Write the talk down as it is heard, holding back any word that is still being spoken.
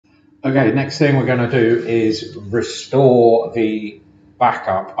Okay, next thing we're going to do is restore the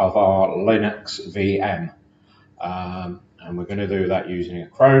backup of our Linux VM. And we're going to do that using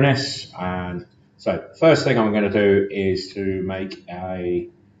Acronis. And so first thing I'm going to do is to make a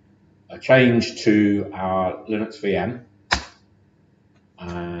change to our Linux VM.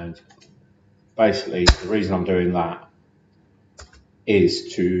 And basically the reason I'm doing that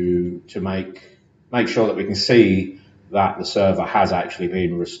is to make sure that we can see that the server has actually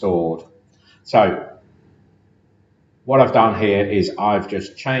been restored. So what I've done here is I've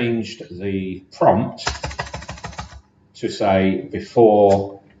just changed the prompt to say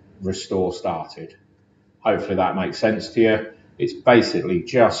before restore started. Hopefully that makes sense to you. It's basically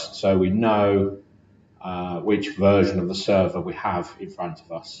just so we know which version of the server we have in front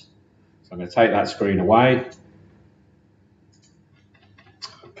of us. So I'm going to take that screen away.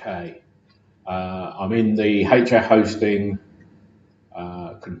 Okay, I'm in the HA hosting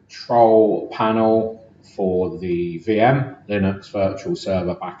control panel for the VM, Linux Virtual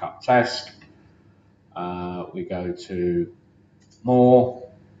Server Backup Test. We go to More,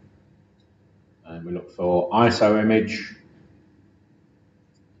 and we look for ISO image.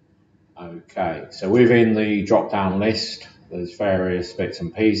 Okay, so within the drop-down list, there's various bits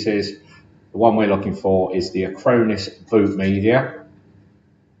and pieces. The one we're looking for is the Acronis boot media.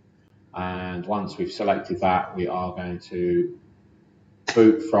 And once we've selected that, we are going to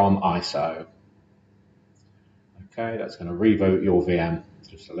boot from ISO. Okay, that's going to reboot your VM.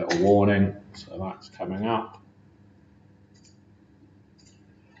 Just a little warning, so that's coming up.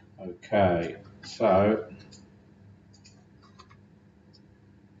 Okay, so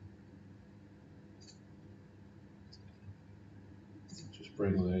just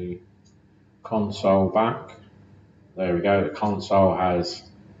bring the console back. There we go, the console has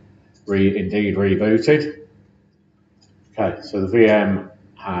indeed rebooted. Okay, so the VM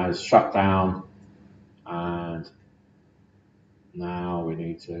has shut down and now we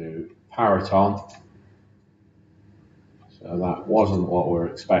need to power it on. So that wasn't what we're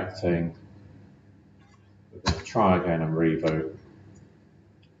expecting. We're going to try again and reboot.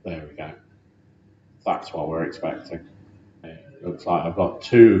 There we go. That's what we're expecting. It looks like I've got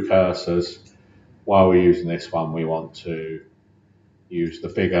two cursors. While we're using this one, we want to use the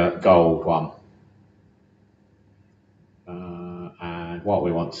bigger gold one. And what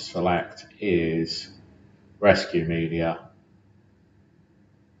we want to select is rescue media.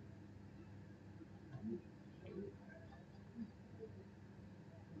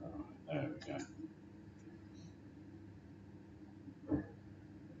 There we go.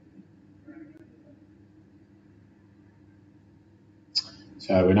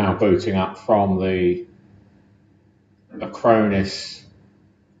 So we're now booting up from the Acronis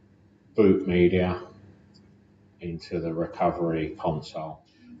boot media into the recovery console.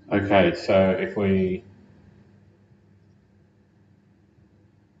 Okay, so if we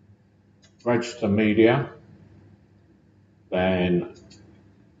register media, then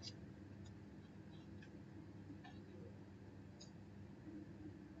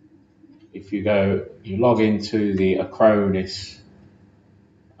if you log into the Acronis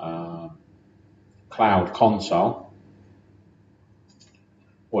cloud console,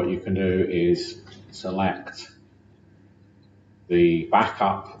 what you can do is select the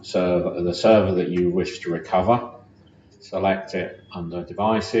backup server, the server that you wish to recover, select it under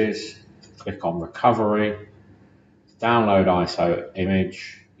devices, click on recovery, download ISO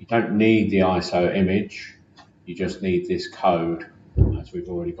image. You don't need the ISO image, you just need this code, as we've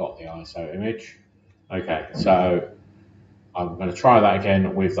already got the ISO image. Okay, so I'm going to try that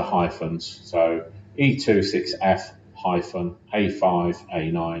again with the hyphens. So E26F hyphen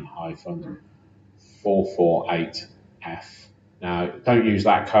A5A9 hyphen 448F. Now, don't use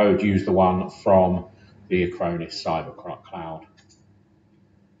that code, use the one from the Acronis Cyber Cloud.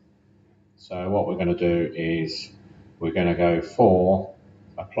 So what we're going to do is we're going to go for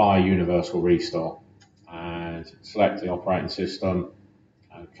Apply Universal Restore and select the operating system.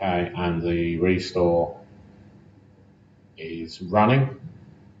 Okay, and the restore is running.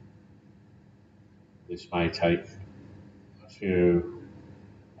 This may take a few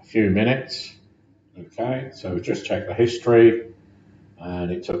minutes. Okay, so we just check the history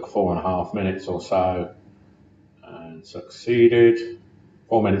and it took 4.5 minutes or so and succeeded.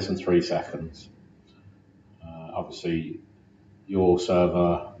 4 minutes and 3 seconds. Obviously, your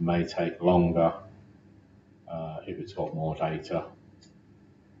server may take longer if it's got more data.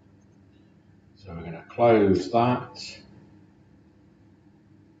 So we're going to close that.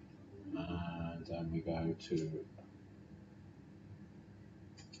 And then we go to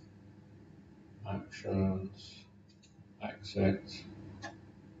Actions, Exit.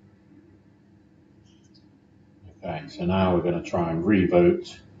 Okay, so now we're going to try and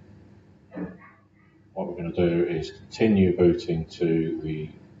reboot. What we're going to do is continue booting to the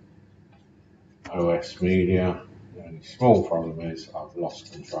OS media. The only small problem is I've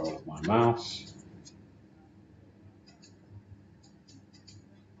lost control of my mouse.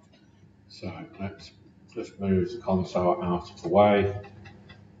 So let's just move the console out of the way.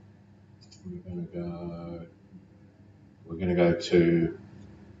 We're going to go to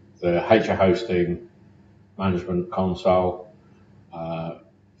the HR hosting management console for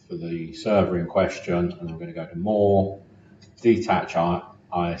the server in question, and I'm going to go to more, detach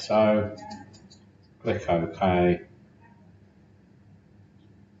ISO, click OK,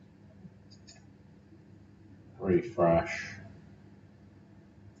 refresh.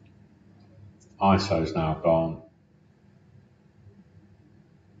 ISO is now gone.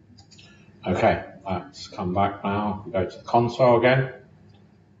 Okay, let's come back now. We go to the console again.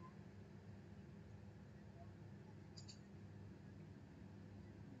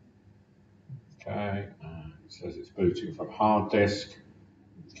 Okay, it says it's booting from hard disk.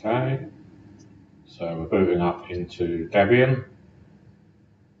 Okay, so we're booting up into Debian.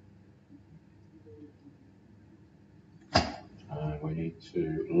 And we need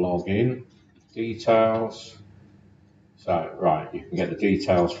to log in. Details. So, right, you can get the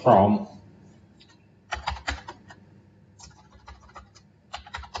details from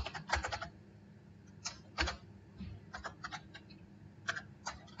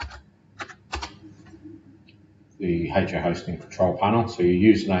the HR hosting control panel. So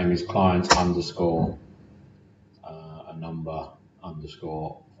your username is client underscore a number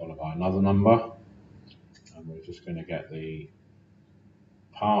underscore followed by another number. And we're just going to get the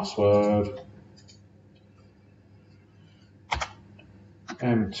password.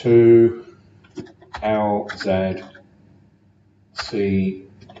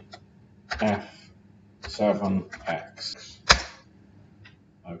 M2LZCF7X.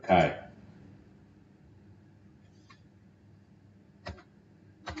 Okay.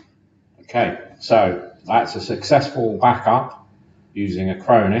 Okay, so that's a successful backup using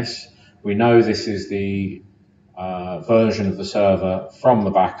Acronis. We know this is the version of the server from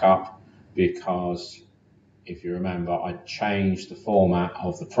the backup because, if you remember, I changed the format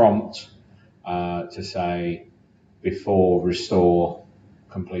of the prompt to say before restore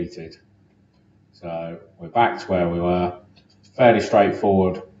completed. So we're back to where we were. Fairly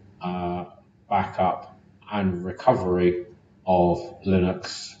straightforward backup and recovery of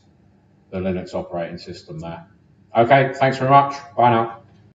Linux, the Linux operating system there. Okay, thanks very much. Bye now.